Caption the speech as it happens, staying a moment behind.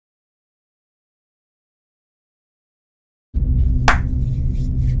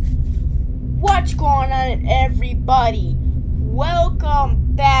What's going on, everybody?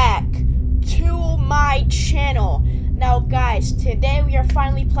 Welcome back to my channel. Now guys, today we are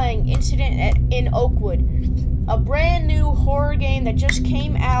finally playing Incident in Oakwood, a brand new horror game that just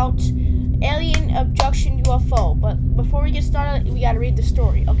came out, alien abduction UFO. But before we get started, we gotta read the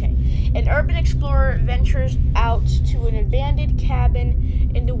story. Okay. An urban explorer ventures out to an abandoned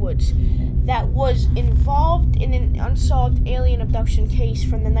cabin in the woods that was involved in an unsolved alien abduction case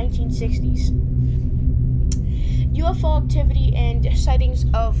from the 1960s. UFO activity and sightings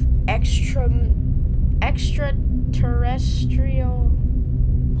of extraterrestrial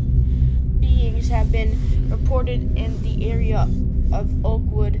beings have been reported in the area of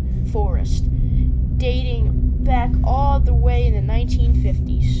Oakwood Forest, dating back all the way in the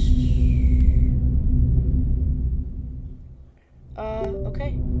 1950s.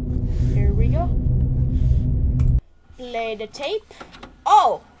 Okay. Here we go. Play the tape.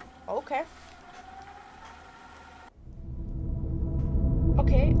 Oh! Okay.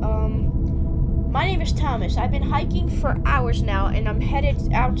 Okay, my name is Thomas. I've been hiking for hours now, and I'm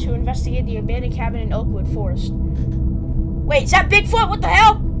headed out to investigate the abandoned cabin in Oakwood Forest. Wait, is that Bigfoot? What the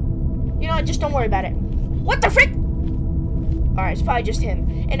hell? You know what, just don't worry about it. What the frick? Alright, it's probably just him.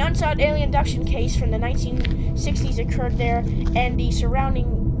 An unsolved alien abduction case from the 1960s occurred there, and the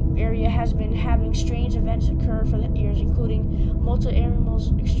surrounding area has been having strange events occur for years, including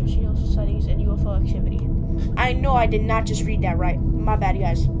multi-animals, extraterrestrial sightings, and UFO activity. I know I did not just read that right. My bad,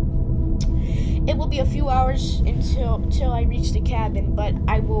 guys. It will be a few hours until I reach the cabin, but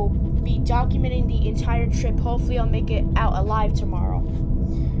I will be documenting the entire trip. Hopefully I'll make it out alive tomorrow.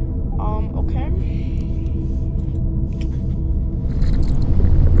 Okay.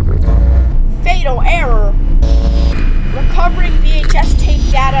 Fatal error. Recovering VHS tape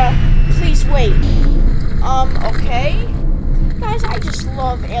data. Please wait. Okay. Guys, I just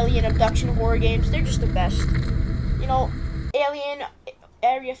love alien abduction horror games. They're just the best. You know, Alien,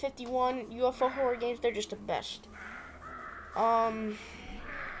 Area 51, UFO horror games, they're just the best.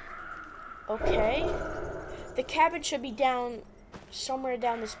 Okay. The cabin should be somewhere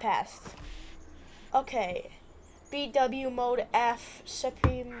down this path. Okay. BW mode F,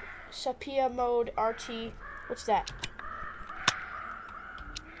 Sepia mode RT. What's that?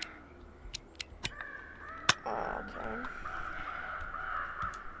 Okay.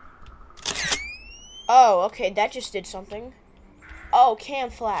 Oh, okay, that just did something. Oh, cam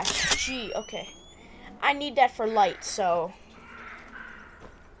flash. Gee, okay. I need that for light, so.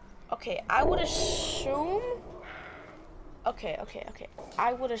 Okay, I would assume. Okay.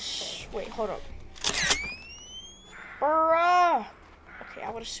 I would wait, hold up. Bruh. Okay,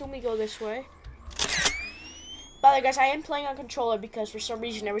 I would assume we go this way. By the way, guys, I am playing on controller because for some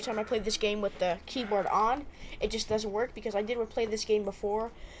reason every time I play this game with the keyboard on, it just doesn't work because I did replay this game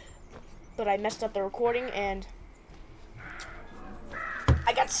before, but I messed up the recording and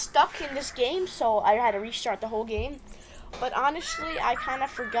I got stuck in this game, so I had to restart the whole game. But honestly, I kind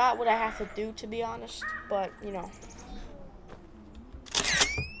of forgot what I have to do, to be honest, but you know.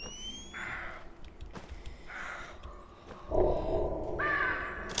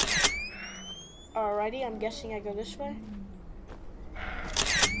 Alrighty, I'm guessing I go this way.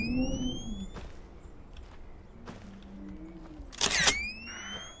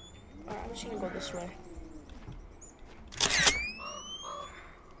 Alright, I'm just gonna go this way.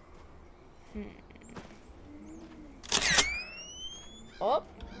 Oh.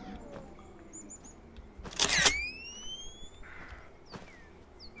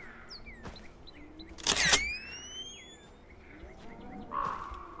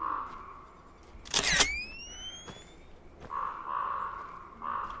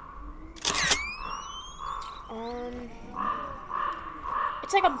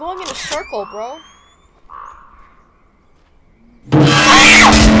 It's like I'm going in a circle, bro. What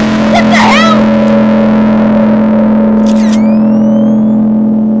the hell?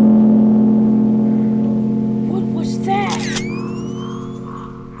 What was that?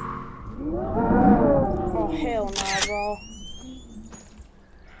 Oh, hell nah, bro.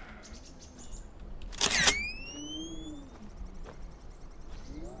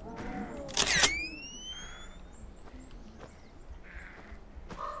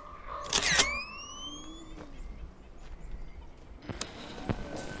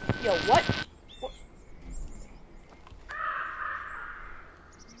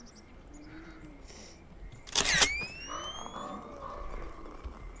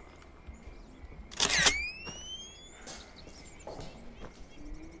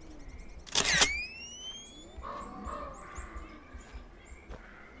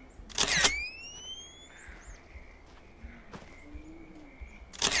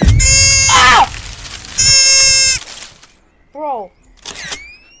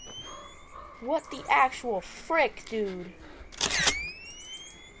 actual frick, dude.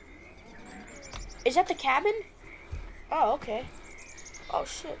 Is that the cabin? Oh, okay. Oh,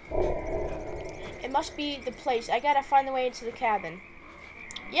 shit. It must be the place. I gotta find the way into the cabin.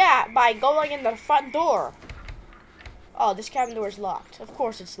 Yeah, by going in the front door. Oh, this cabin door is locked. Of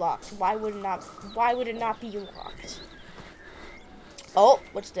course it's locked. Why would it not be locked? Oh,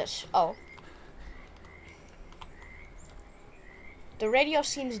 what's this? Oh. The radio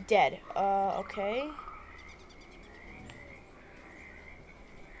seems dead. Okay.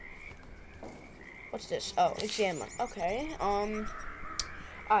 What's this? Oh, examiner. Okay.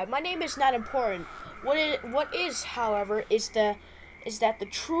 Alright, my name is not important. What is, however, is that the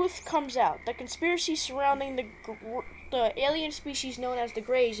truth comes out. The conspiracy surrounding the alien species known as the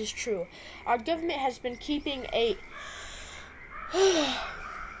Greys is true. Our government has been keeping a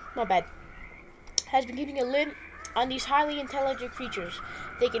my bad. Has been keeping a lid on these highly intelligent creatures.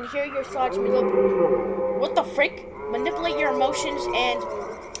 They can hear your thoughts, what the frick? Manipulate your emotions, and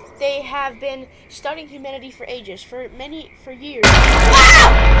they have been studying humanity for ages, for years.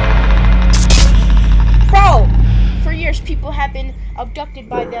 Bro! For years, people have been abducted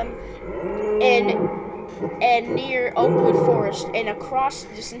by them and near Oakwood Forest and across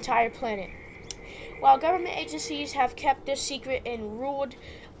this entire planet. While government agencies have kept this secret and ruled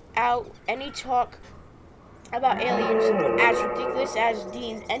out any talk about aliens as ridiculous as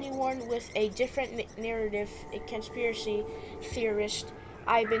deemed, anyone with a different narrative, a conspiracy theorist,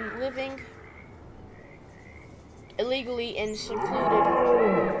 I've been living illegally and secluded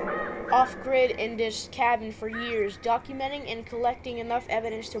off-grid in this cabin for years, documenting and collecting enough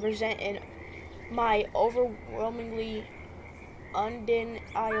evidence to present in my overwhelmingly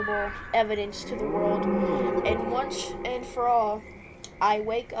undeniable evidence to the world. And once and for all, I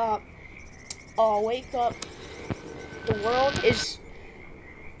wake up. The world is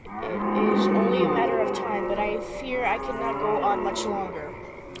only a matter of time, but I fear I cannot go on much longer.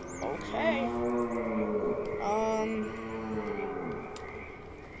 Okay.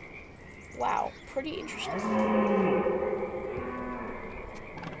 Wow, pretty interesting.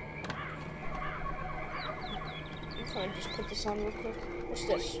 I'm gonna just put this on real quick. What's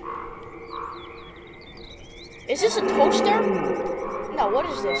this? Is this a toaster? No, what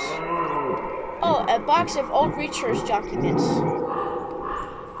is this? Oh, a box of old research documents.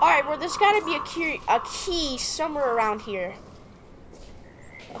 Alright, well, there's gotta be a key somewhere around here.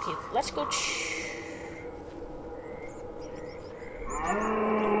 Okay, let's go.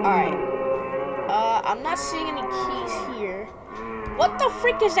 Alright. I'm not seeing any keys here. What the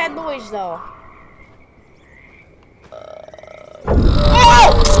frick is that noise, though?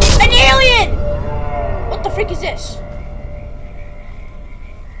 Oh! An alien! What the frick is this?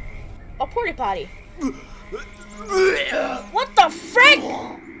 A porta potty. What the frick?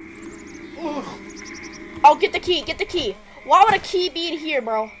 Oh, get the key, get the key. Why would a key be in here,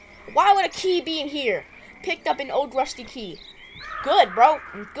 bro? Why would a key be in here? Picked up an old rusty key. Good, bro.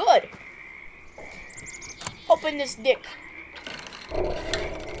 Good. Open this dick.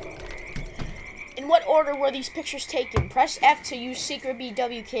 In what order were these pictures taken? Press F to use secret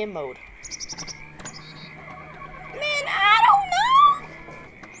BW cam mode. Man, I don't know.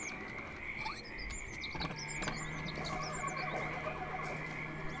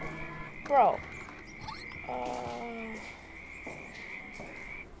 Bro.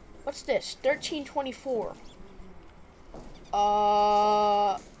 What's this? 1324.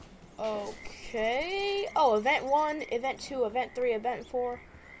 Okay. Oh, event 1, event 2, event 3, event 4.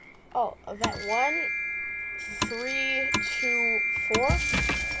 Oh, event 1, 3, 2, 4.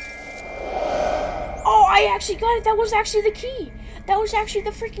 Oh, I actually got it. That was actually the key. That was actually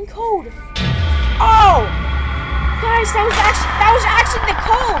the freaking code. Oh! Guys, that was actually the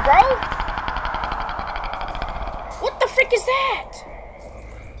code, bro. What the frick is that?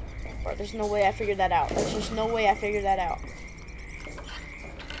 Bro, there's no way I figured that out. There's just no way I figured that out.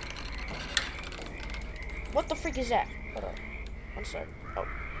 What the freak is that? Hold on. One sec. Oh.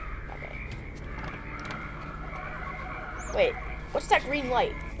 Okay. Wait. What's that green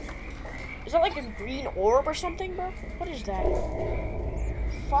light? Is that like a green orb or something, bro? What is that?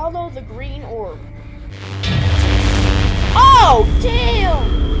 Follow the green orb. Oh,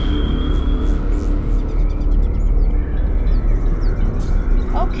 damn!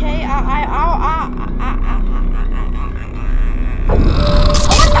 Okay,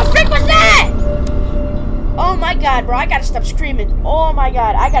 what the frick was that? Oh my god, bro, I gotta stop screaming. Oh my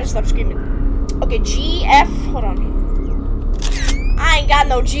god, I gotta stop screaming. Okay, GF, hold on. I ain't got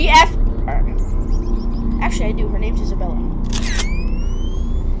no GF. Actually, I do. Her name's Isabella.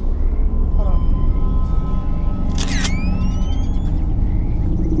 Hold on.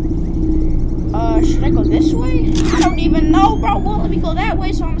 Should I go this way? I don't even know, bro. Well, let me go that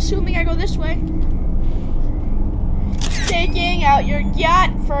way, so I'm assuming I go this way. Taking out your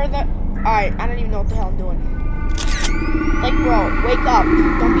yacht further. Alright, I don't even know what the hell I'm doing. Like, bro, wake up.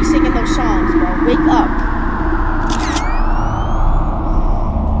 Don't be singing those songs, bro. Wake up.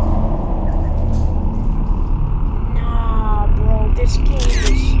 Nah, bro. This game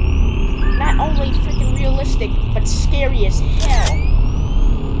is not only freaking realistic, but scary as hell.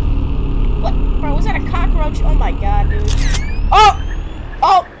 What? Bro, was that a cockroach? Oh my god, dude. Oh!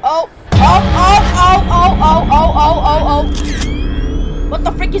 Oh, oh, oh, oh, oh, oh, oh, oh, oh, oh, oh. What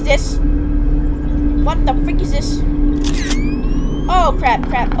the frick is this? What the frick is this? Oh, crap,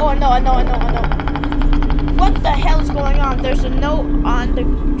 crap. Oh, I know. What the hell is going on? There's a note on the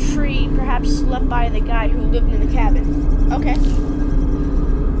tree, perhaps left by the guy who lived in the cabin. Okay.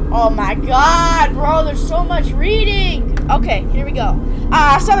 Oh my god, bro, there's so much reading. Okay, here we go.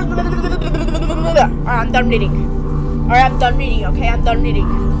 Alright, I'm done reading. Alright, I'm done reading, okay? I'm done reading.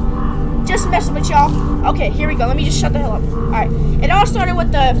 Just messing with y'all. Okay, here we go. Let me just shut the hell up. Alright. It all started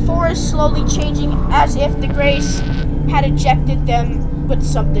with the forest slowly changing as if the grace had ejected them with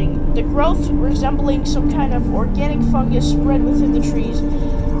something. The growth resembling some kind of organic fungus spread within the trees.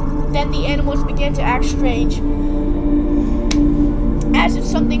 Then the animals began to act strange, as if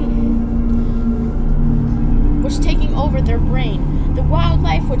something was taking over their brain. The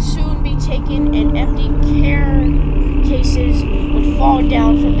wildlife would soon be taken, and empty care cases would fall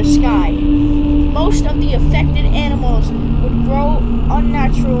down from the sky. Most of the affected animals would grow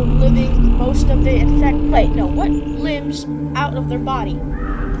unnatural, living most of the limbs out of their body.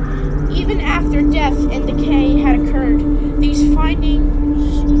 Even after death and decay had occurred, these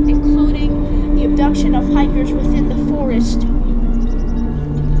findings, including the abduction of hikers within the forest,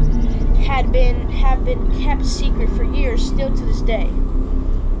 have been kept secret for years, still to this day.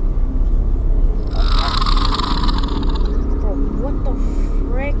 Bro, what the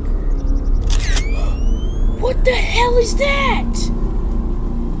frick? What the hell is that?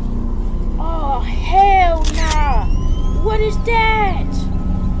 Oh, hell nah. What is that?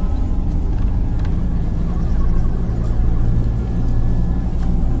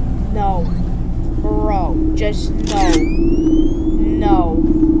 No. Bro, just no. No.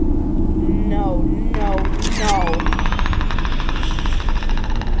 No.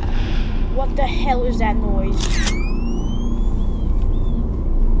 What the hell is that noise?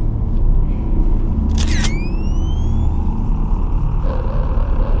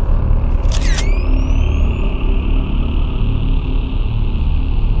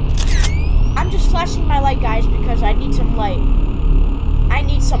 I'm just flashing my light, guys, because I need some light. I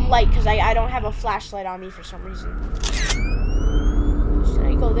need some light because I don't have a flashlight on me for some reason. Should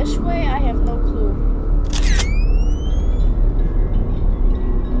I go this way? I have no clue.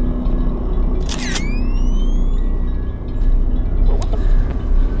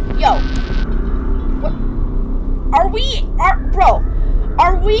 Yo, what? Are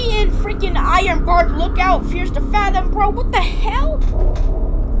we in freaking Ironbark Lookout? Fears to fathom, bro. What the hell?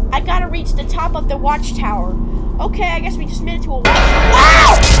 I gotta reach the top of the watchtower. Okay, I guess we just made it to a watchtower.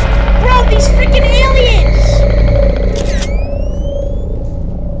 Wow! Bro, these freaking aliens!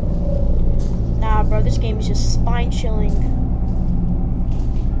 Nah, bro, this game is just spine-chilling.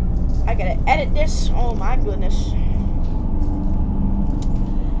 I gotta edit this. Oh my goodness.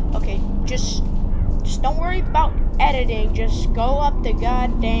 Okay, just don't worry about editing. Just go up the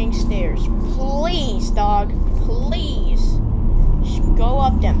goddamn stairs. Please, dog. Please. Just go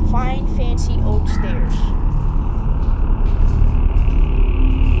up them fine, fancy oak stairs.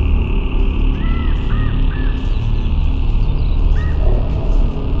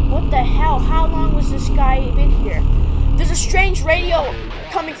 What the hell? How long was this guy been here? There's a strange radio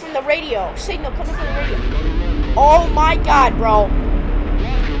coming from the radio. Signal coming from the radio. Oh my god, bro.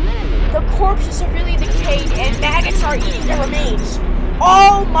 The corpses are really decayed and maggots are eating their remains.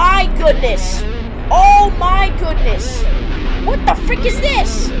 Oh my goodness. Oh my goodness. What the frick is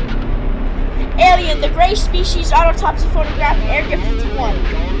this? Alien, the gray species autopsy photograph, Area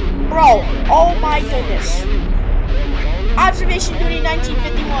 51. Bro, oh my goodness. Observation duty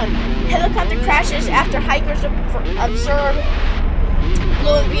 1951. Helicopter crashes after hikers observe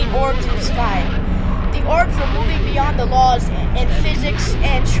blue and green orbs in the sky. The orbs were moving beyond the laws and physics,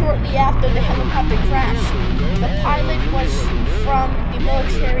 and shortly after the helicopter crash, the pilot was from the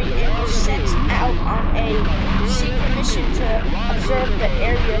military and was sent out on a secret mission to observe the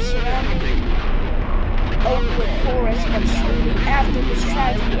area surrounding Oakwood Forest, but shortly after this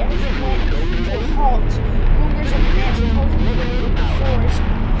tragedy, everything went to a halt. Rumors of a man supposedly living in the forest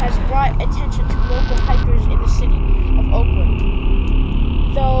has brought attention to local hikers in the city of Oakwood.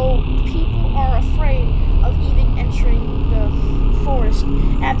 Though people are afraid of even entering the forest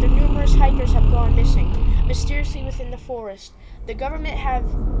after numerous hikers have gone missing mysteriously within the forest. The government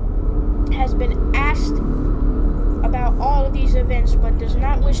has been asked about all of these events, but does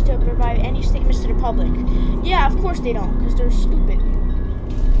not wish to provide any statements to the public. Yeah, of course they don't, because they're stupid.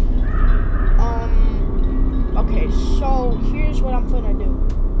 Okay, so here's what I'm gonna do.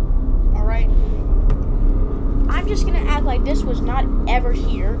 Alright? I'm just gonna act like this was not ever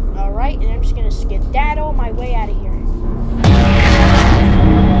here, alright? And I'm just gonna skedaddle my way out of here.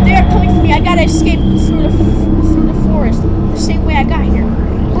 They're coming for me. I gotta escape through the forest the same way I got here.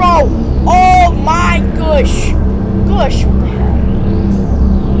 Bro! Oh my gosh! Gosh, what the hell?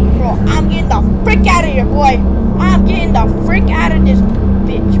 Bro, I'm getting the frick out of here, boy! I'm getting the frick out of this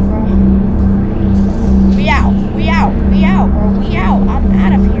bitch, bro. We out, bro. We out. I'm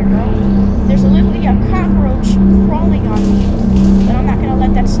out of here, bro. There's literally a cockroach crawling on me. But I'm not gonna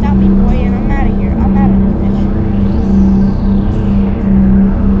let that stop me, boy, and I'm out of here. I'm out of this bitch.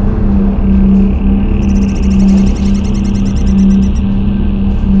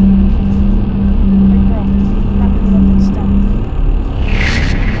 Wait, bro. I'm not gonna let that stop me.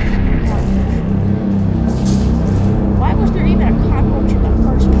 Why was there even a cockroach in the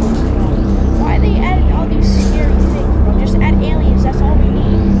first place, bro? Why they added all these scary things, bro? Just add aliens, that's all we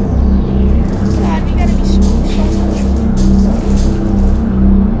need. God, we gotta be so much.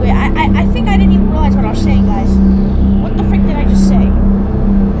 Wait, I think I didn't even realize what I was saying, guys. What the frick did I just say?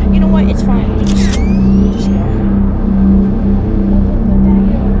 You know what? It's fine. We'll just go.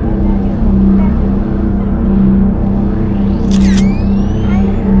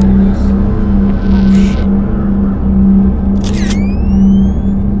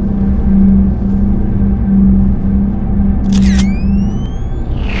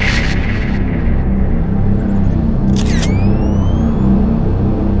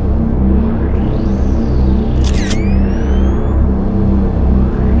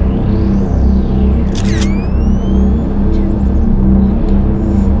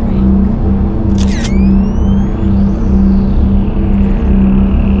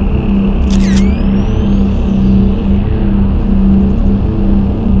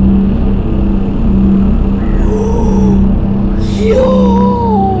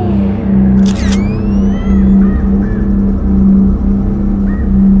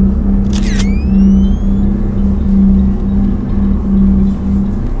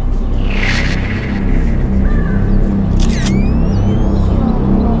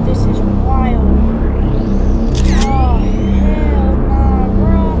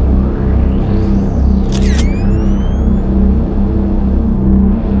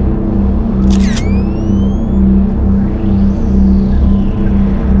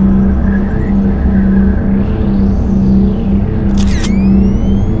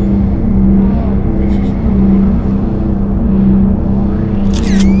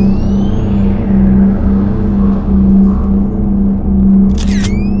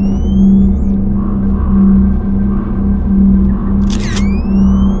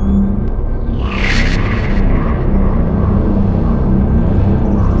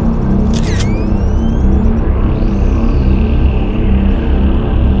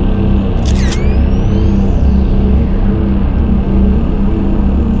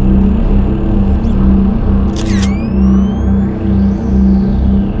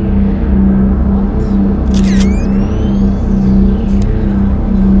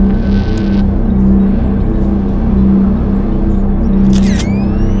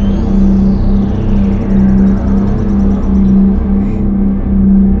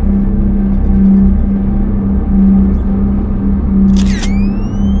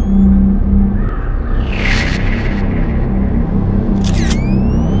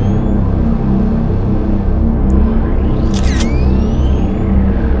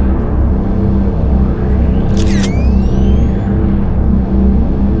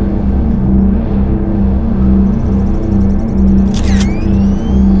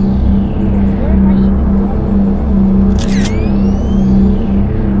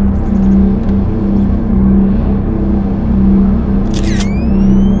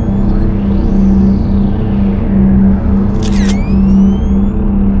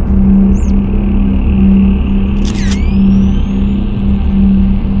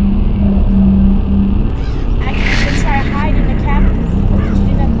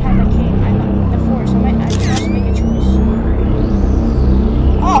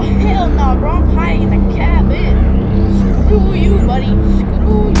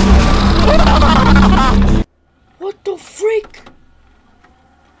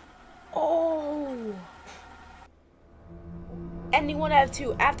 Ending 1 out of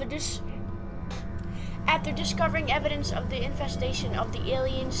 2. After this After discovering evidence of the infestation of the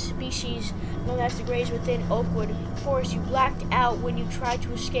alien species known as the Greys within Oakwood Forest, you blacked out when you tried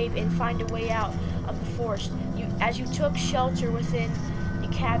to escape and find a way out of the forest. As you took shelter within the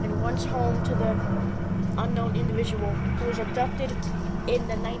cabin, once home to the unknown individual who was abducted in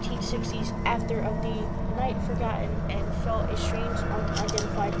the 1960s after of the night forgotten and felt a strange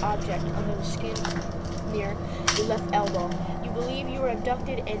unidentified object under the skin near your left elbow. You believe you were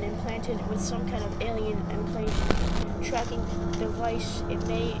abducted and implanted with some kind of alien implant tracking device. It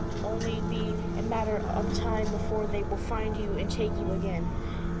may only be a matter of time before they will find you and take you again.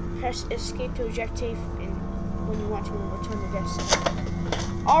 Press escape to eject tape and when you want to return to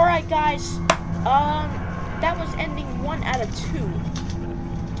death. Alright guys, that was ending 1 out of 2.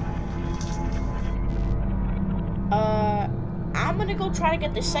 I'm gonna go try to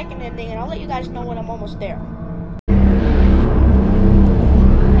get the second ending, and I'll let you guys know when I'm almost there.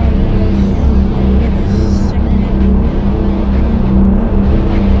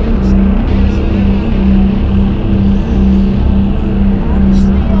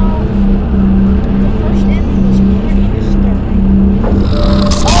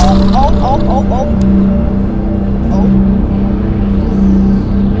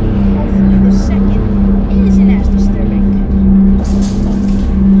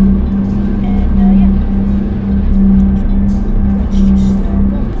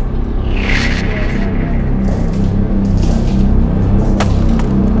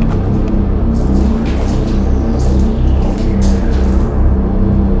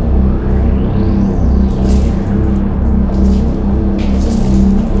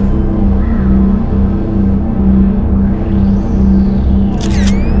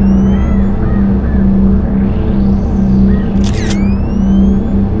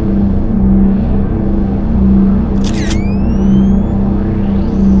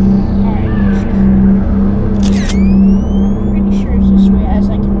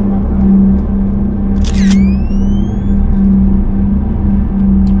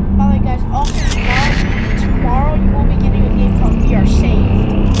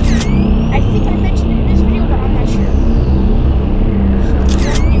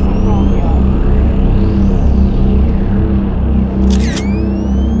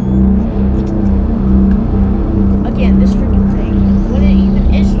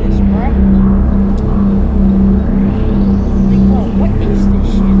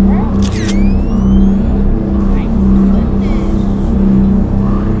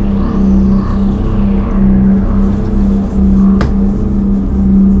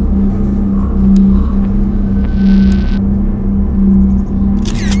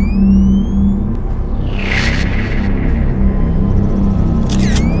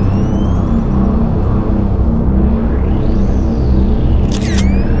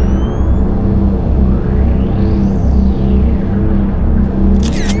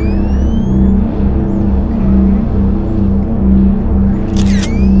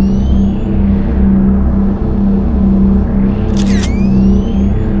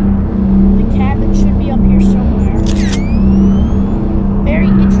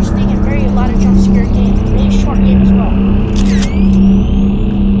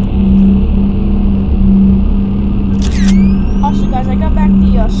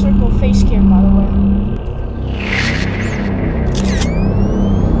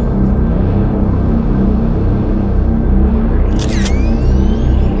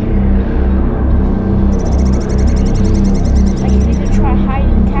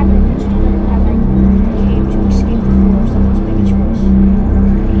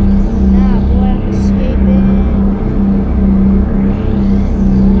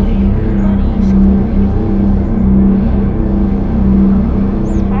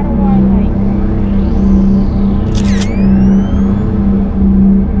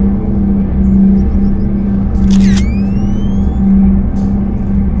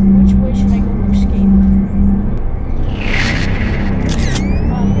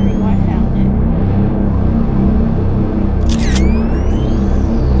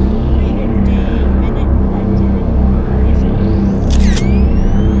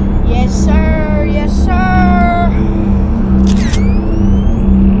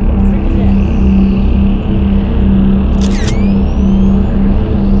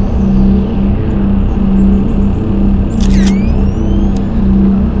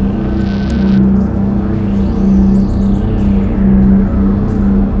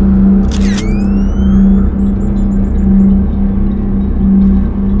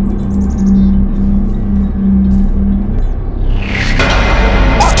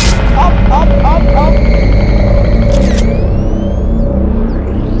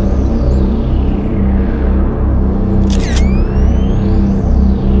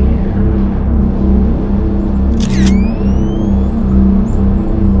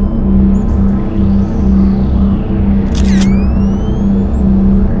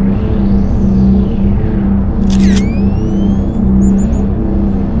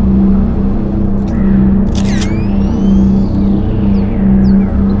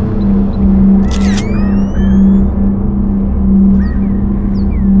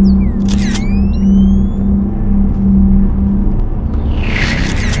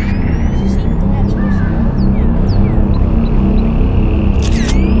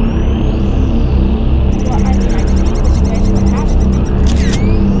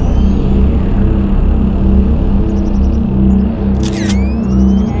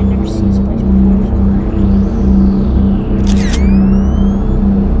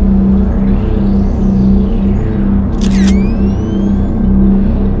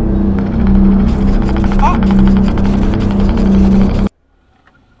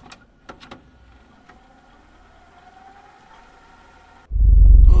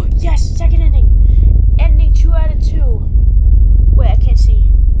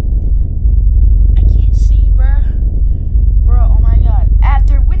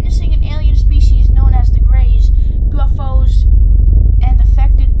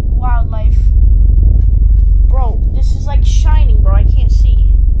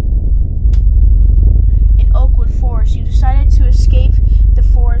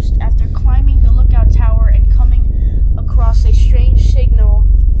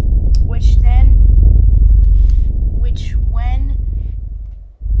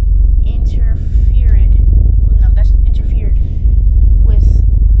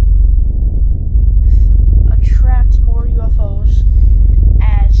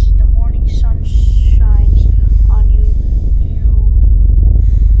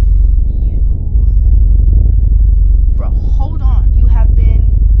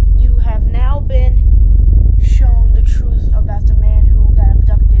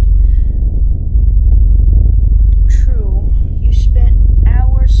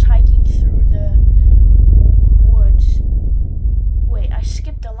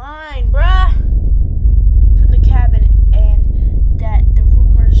 skipped a line, bruh. From the cabin, and that the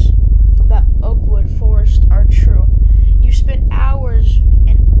rumors about Oakwood Forest are true. You spent hours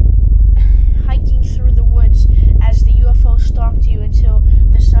hiking through the woods as the UFO stalked you until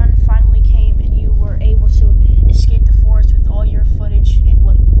the sun finally came and you were able to escape the forest with all your footage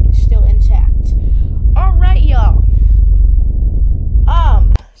still intact. Alright, y'all.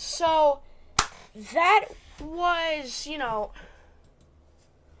 So that was,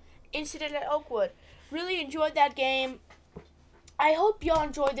 incident at Oakwood. Really enjoyed that game. I hope y'all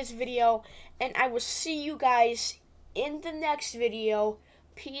enjoyed this video, and I will see you guys in the next video.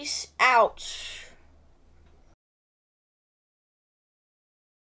 Peace out.